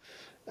rights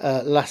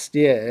last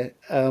year,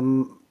 I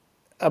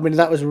mean,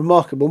 that was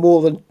remarkable.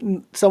 More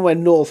than somewhere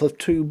north of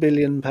 £2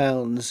 billion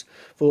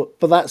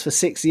but that's for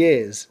 6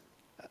 years.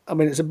 I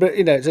mean, it's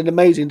an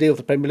amazing deal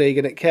for the Premier League,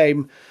 and it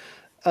came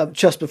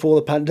just before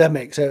the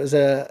pandemic, so it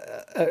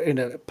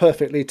was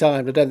perfectly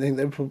timed. I don't think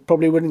they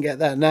probably wouldn't get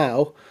that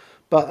now,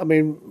 but I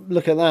mean,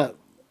 look at that.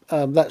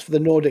 That's for the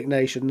Nordic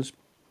nations.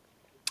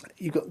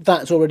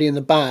 That's already in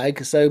the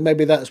bag, so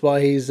maybe that's why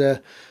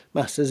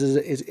Masters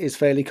is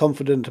fairly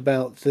confident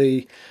about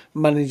the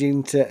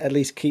managing to at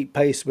least keep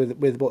pace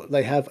with what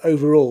they have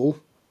overall,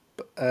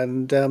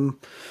 and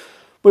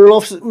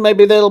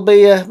maybe there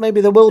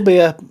will be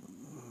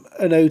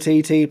an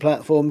OTT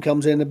platform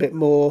comes in a bit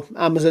more.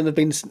 Amazon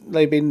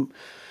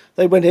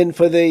they went in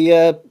for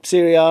the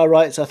Serie A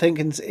rights, I think,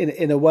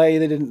 in a way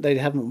they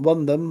haven't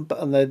won them, but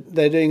and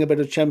they're doing a bit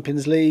of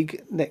Champions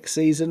League next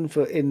season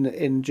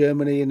in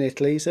Germany and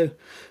Italy, so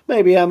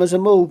maybe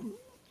Amazon will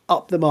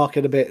up the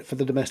market a bit for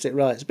the domestic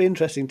rights. It'd be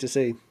interesting to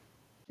see.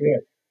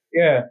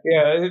 Yeah.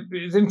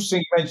 It's interesting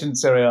you mentioned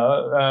Serie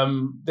A.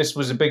 This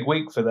was a big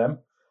week for them.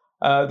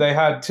 They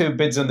had 2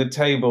 bids on the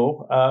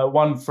table,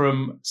 one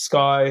from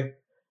Sky,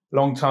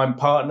 long-time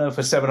partner,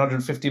 for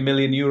 750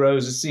 million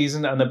euros a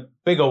season, and a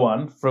bigger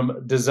one from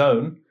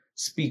DAZN,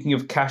 speaking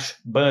of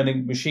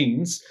cash-burning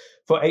machines,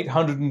 for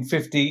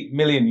 850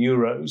 million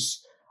euros.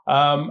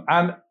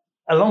 And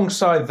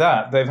alongside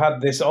that, they've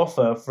had this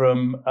offer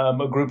from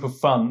a group of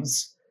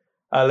funds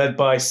led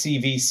by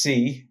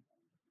CVC,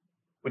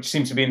 which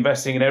seems to be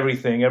investing in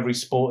every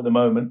sport at the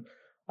moment,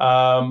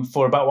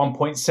 for about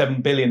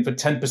 1.7 billion for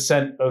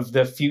 10% of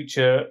the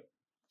future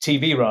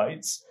TV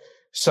rights.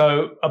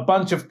 So a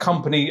bunch of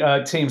company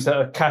teams that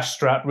are cash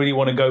strapped really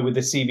want to go with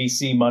the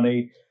CVC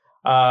money.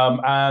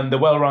 And the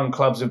well-run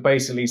clubs have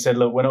basically said,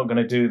 look, we're not going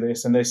to do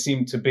this. And they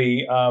seem to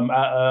be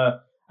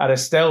at a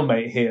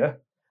stalemate here,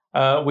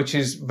 which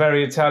is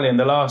very Italian.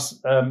 The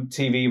last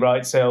TV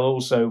rights sale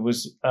also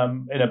was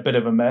in a bit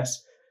of a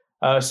mess.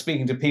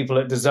 Speaking to people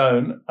at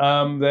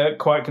DAZN, they're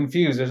quite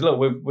confused. There's, look,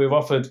 we've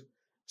offered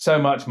so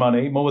much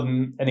money, more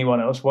than anyone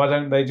else. Why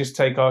don't they just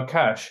take our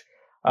cash?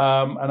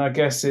 And I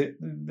guess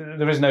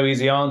there is no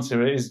easy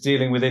answer. It is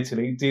dealing with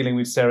Italy, dealing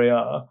with Serie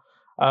A.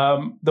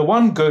 The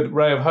one good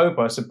ray of hope,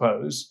 I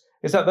suppose,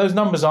 is that those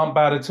numbers aren't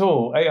bad at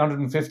all.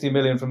 850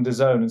 million from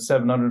DAZN and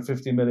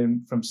 750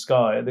 million from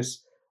Sky at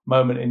this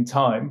moment in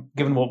time,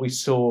 given what we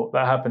saw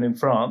that happen in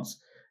France,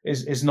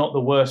 is not the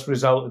worst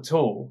result at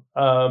all.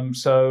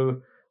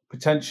 So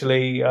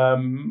potentially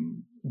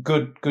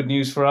good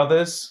news for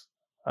others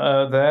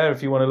there,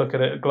 if you want to look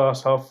at it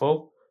glass half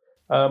full.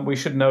 We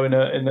should know in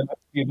the next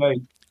few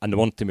days. And the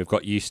one thing we've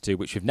got used to,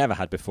 which we've never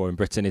had before in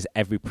Britain, is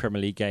every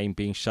Premier League game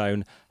being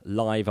shown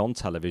live on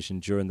television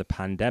during the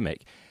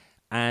pandemic.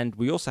 And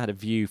we also had a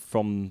view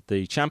from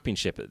the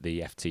Championship at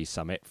the FT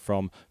Summit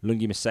from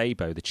Lungi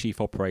Masebo, the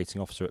Chief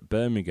Operating Officer at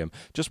Birmingham,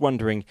 just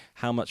wondering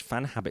how much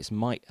fan habits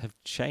might have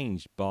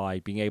changed by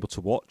being able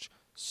to watch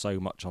so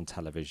much on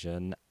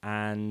television,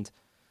 and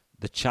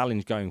the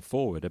challenge going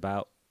forward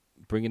about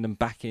bringing them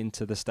back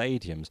into the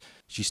stadiums.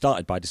 She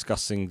started by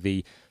discussing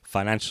the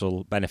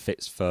financial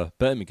benefits for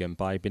Birmingham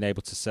by being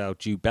able to sell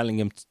Jude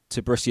Bellingham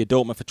to Borussia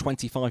Dortmund for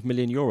 €25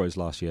 million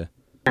last year.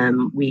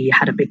 We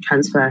had a big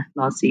transfer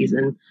last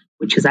season,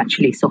 which has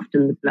actually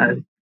softened the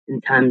blow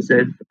in terms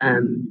of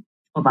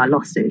our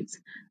losses.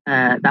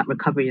 That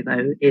recovery,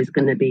 though, is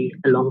going to be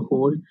a long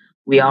haul.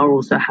 We are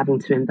also having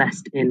to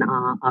invest in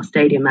our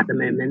stadium at the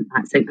moment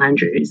at St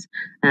Andrews,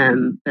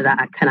 but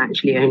that can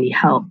actually only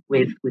help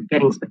with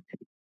getting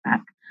spectators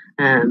back.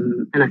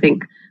 And I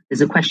think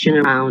there's a question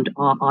around,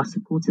 are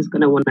supporters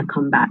going to want to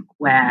come back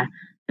where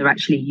they're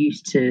actually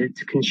used to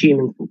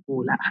consuming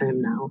football at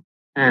home now,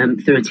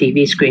 through a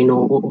TV screen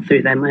or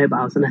through their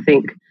mobiles? And I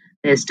think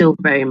there's still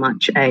very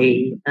much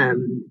a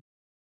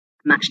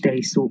match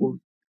day sort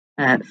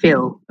of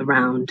feel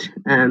around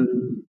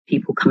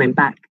people coming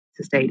back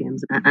to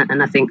stadiums.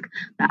 And I think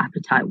that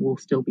appetite will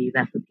still be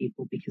there for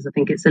people, because I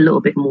think it's a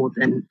little bit more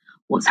than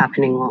what's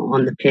happening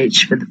on the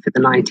pitch for the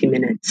 90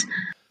 minutes.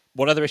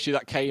 One other issue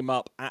that came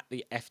up at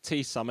the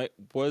FT Summit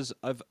was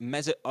of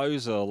Mesut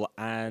Ozil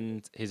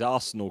and his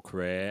Arsenal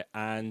career.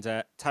 And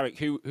Tariq,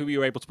 who were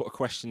you able to put a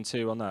question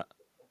to on that?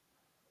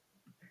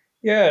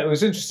 Yeah, it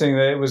was interesting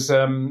that it was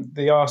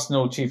the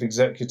Arsenal chief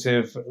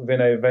executive,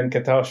 Vinay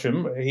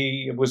Venkatesham.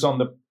 He was on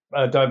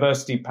the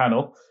diversity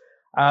panel.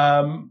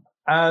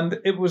 And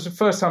it was the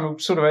first time we were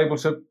sort of able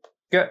to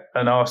get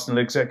an Arsenal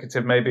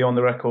executive maybe on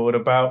the record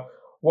about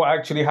what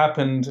actually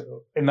happened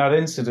in that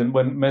incident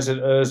when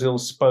Mesut Ozil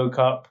spoke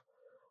up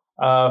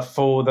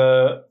for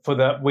the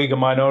Uyghur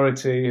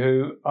minority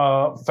who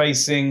are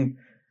facing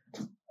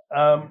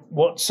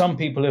what some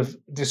people have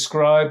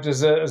described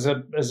as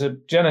a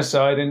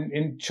genocide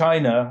in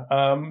China.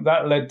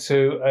 That led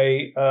to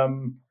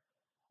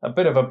a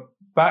bit of a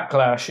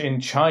backlash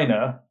in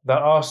China that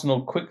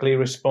Arsenal quickly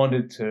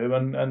responded to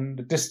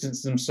and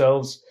distanced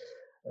themselves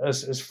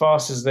as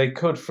fast as they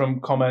could from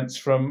comments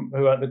from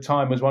who at the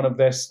time was one of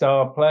their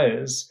star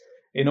players,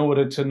 in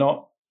order to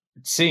not,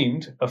 it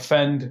seemed,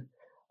 offend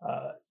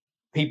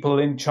people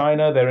in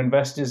China, their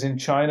investors in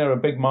China, a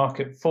big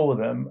market for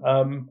them.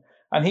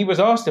 And he was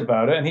asked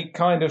about it, and he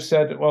kind of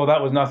said, well,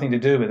 that was nothing to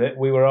do with it.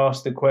 We were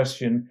asked the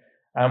question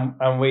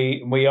and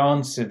we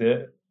answered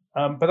it.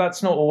 But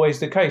that's not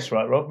always the case,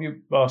 right, Rob? You've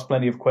asked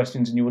plenty of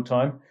questions in your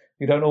time.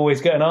 You don't always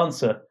get an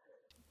answer.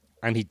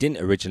 And he didn't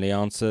originally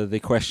answer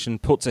the question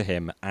put to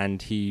him, and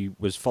he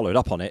was followed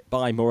up on it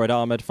by Murad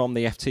Ahmed from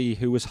the FT,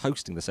 who was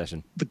hosting the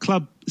session. The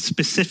club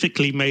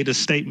specifically made a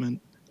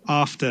statement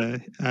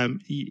after.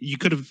 You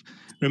could have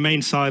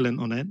remained silent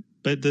on it,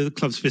 but the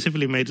club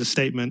specifically made a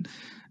statement,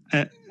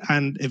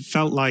 and it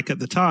felt like at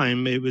the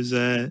time it was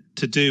to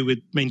do with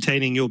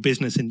maintaining your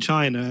business in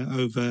China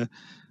over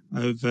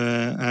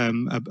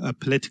a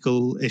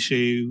political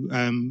issue,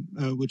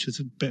 which is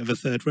a bit of a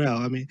third rail.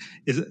 I mean,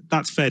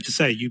 that's fair to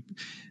say? You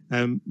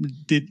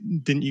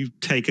didn't you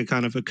take a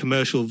kind of a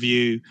commercial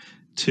view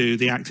to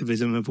the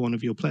activism of one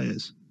of your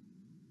players?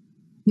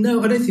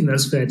 No, I don't think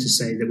that's fair to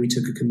say that we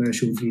took a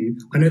commercial view.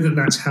 I know that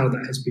that's how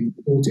that has been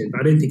reported,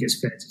 but I don't think it's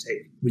fair to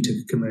say we took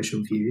a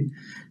commercial view.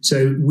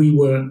 So we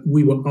were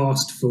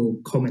asked for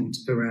comment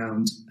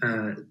around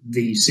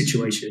the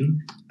situation,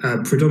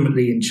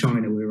 predominantly in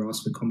China. We were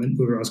asked for comment.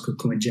 We were asked for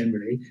comment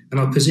generally, and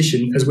our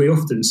position, as we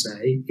often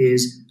say,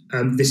 is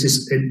this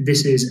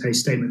is a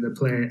statement that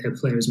a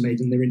player has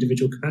made in their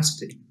individual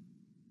capacity.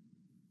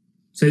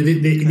 So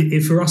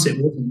for us, it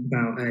wasn't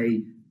about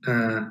a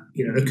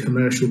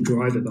commercial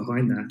driver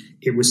behind that.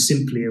 It was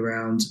simply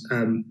around,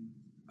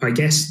 I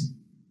guess,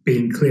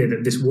 being clear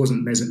that this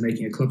wasn't Mesut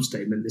making a club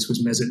statement. This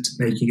was Mesut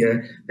making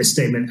a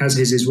statement, as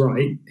his is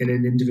right, in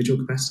an individual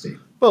capacity.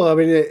 Well, I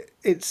mean,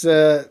 it's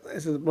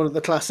one of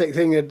the classic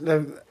things.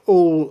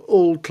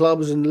 All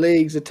clubs and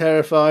leagues are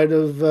terrified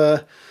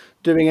of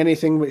doing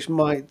anything which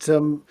might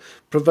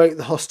provoke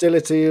the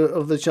hostility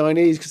of the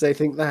Chinese, because they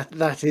think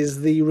that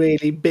is the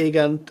really big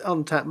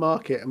untapped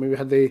market. I mean, we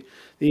had the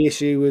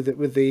issue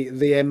with the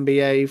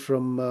NBA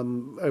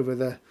from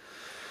over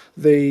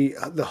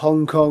the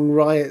Hong Kong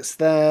riots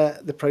there,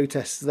 the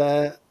protests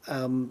there.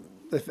 The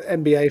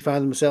NBA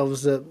found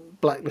themselves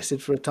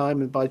blacklisted for a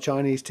time by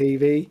Chinese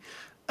TV.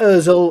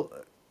 Ozil,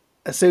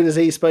 as soon as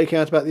he spoke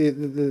out about the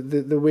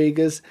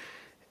Uyghurs,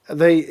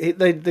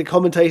 the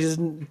commentators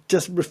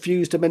just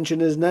refused to mention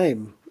his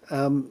name.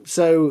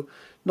 So,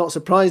 not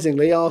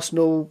surprisingly,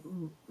 Arsenal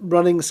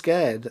running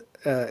scared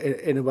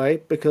in a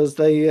way, because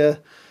they.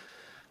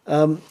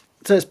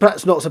 So it's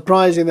perhaps not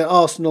surprising that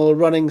Arsenal are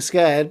running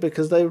scared,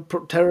 because they were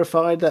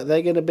terrified that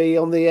they're going to be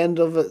on the end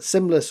of a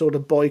similar sort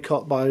of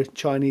boycott by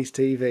Chinese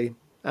TV.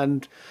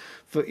 And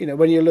for,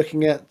 when you're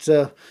looking at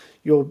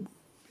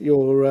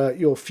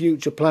your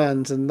future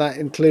plans, and that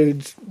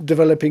includes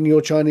developing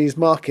your Chinese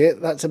market,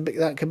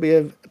 that could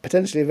be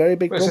potentially a very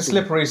big problem. It's a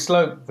slippery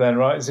slope then,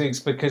 right,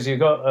 Ziggs? Because you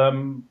got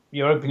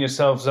you open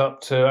yourselves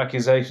up to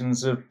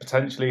accusations of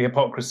potentially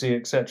hypocrisy,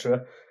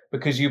 etc.,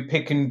 because you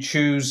pick and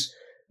choose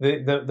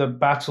the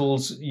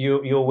battles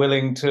you're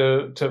willing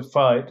to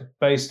fight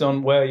based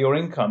on where your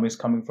income is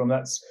coming from.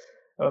 That's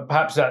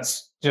perhaps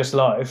that's just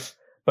life,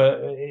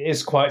 but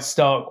it's quite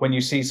stark when you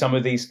see some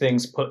of these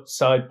things put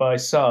side by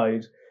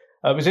side.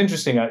 It was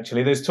interesting,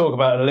 actually. There's talk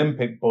about an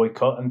Olympic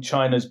boycott, and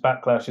China's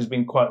backlash has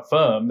been quite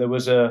firm. There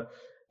was a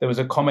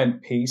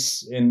comment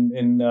piece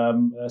in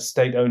a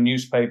state-owned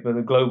newspaper,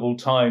 the Global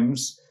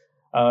Times,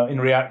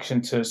 in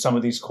reaction to some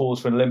of these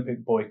calls for an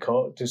Olympic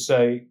boycott, to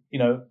say,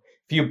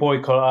 if you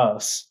boycott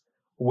us,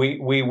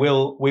 we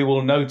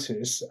will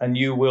notice, and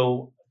you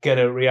will get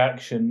a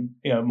reaction.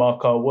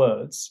 Mark our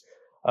words.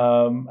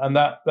 And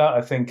that I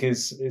think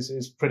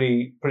is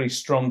pretty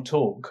strong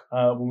talk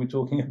when we're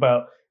talking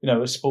about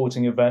a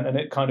sporting event, and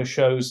it kind of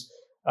shows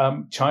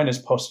China's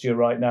posture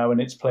right now and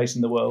its place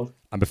in the world.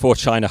 And before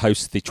China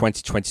hosts the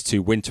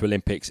 2022 Winter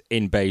Olympics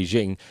in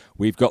Beijing,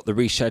 we've got the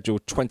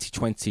rescheduled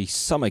 2020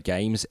 Summer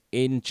Games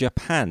in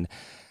Japan.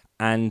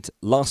 And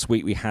last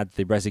week we had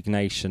the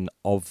resignation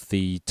of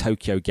the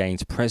Tokyo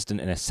Games president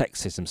in a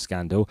sexism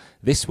scandal.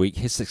 This week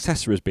his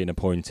successor has been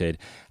appointed,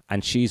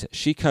 and she's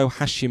Shiko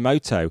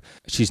Hashimoto.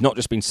 She's not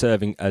just been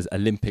serving as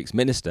Olympics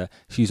minister,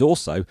 she's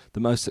also the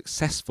most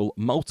successful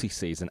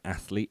multi-season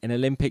athlete in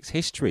Olympics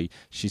history.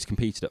 She's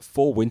competed at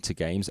 4 Winter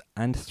Games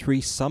and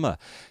 3 Summer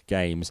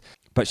Games.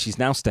 But she's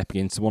now stepping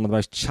into one of the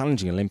most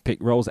challenging Olympic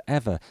roles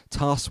ever,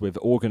 tasked with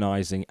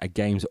organising a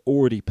Games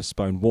already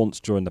postponed once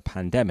during the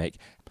pandemic,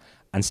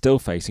 and still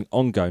facing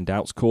ongoing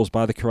doubts caused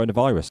by the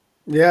coronavirus.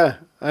 Yeah,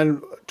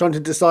 and trying to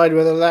decide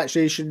whether they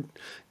actually should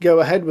go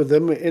ahead with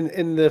them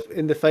in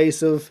the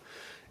face of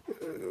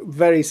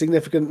very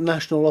significant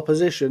national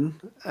opposition,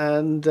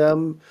 and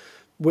in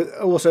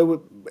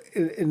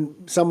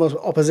some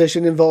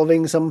opposition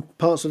involving some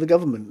parts of the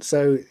government.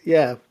 So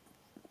yeah,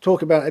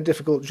 talk about a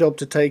difficult job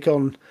to take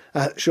on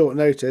at short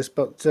notice,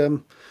 but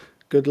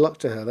good luck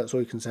to her. That's all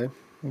you can say.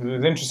 It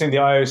was interesting, the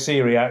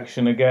IOC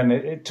reaction again.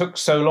 It took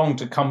so long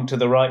to come to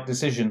the right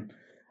decision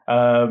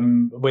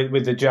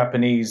with the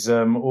Japanese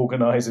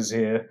organisers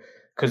here,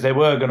 because they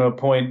were going to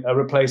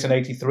replace an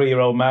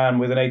 83-year-old man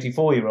with an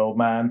 84-year-old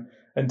man,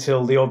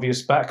 until the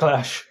obvious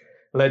backlash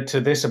led to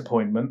this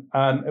appointment.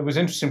 And it was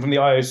interesting from the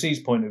IOC's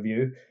point of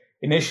view.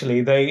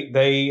 Initially,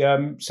 they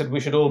said we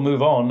should all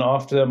move on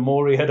after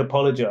Mori had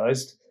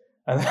apologised,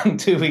 and then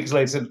 2 weeks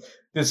later said,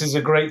 this is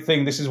a great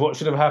thing, this is what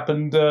should have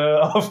happened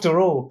after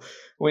all,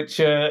 which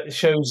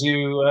shows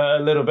you a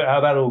little bit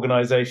how that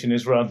organisation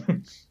is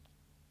run.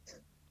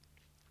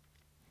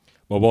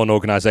 Well, one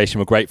organisation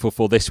we're grateful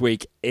for this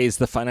week is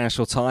the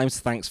Financial Times.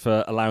 Thanks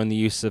for allowing the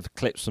use of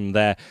clips from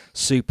their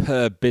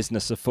superb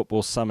Business of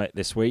Football Summit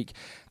this week.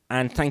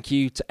 And thank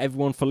you to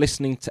everyone for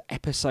listening to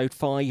episode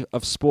 5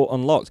 of Sport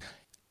Unlocked.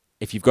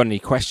 If you've got any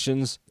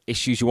questions,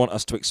 issues you want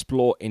us to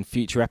explore in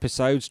future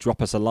episodes,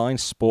 drop us a line,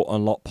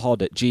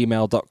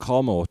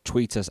 sportunlockedpod@gmail.com, or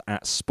tweet us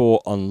at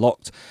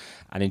sportunlocked.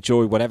 And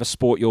enjoy whatever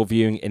sport you're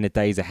viewing in the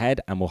days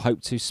ahead, and we'll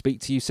hope to speak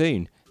to you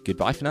soon.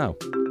 Goodbye for now.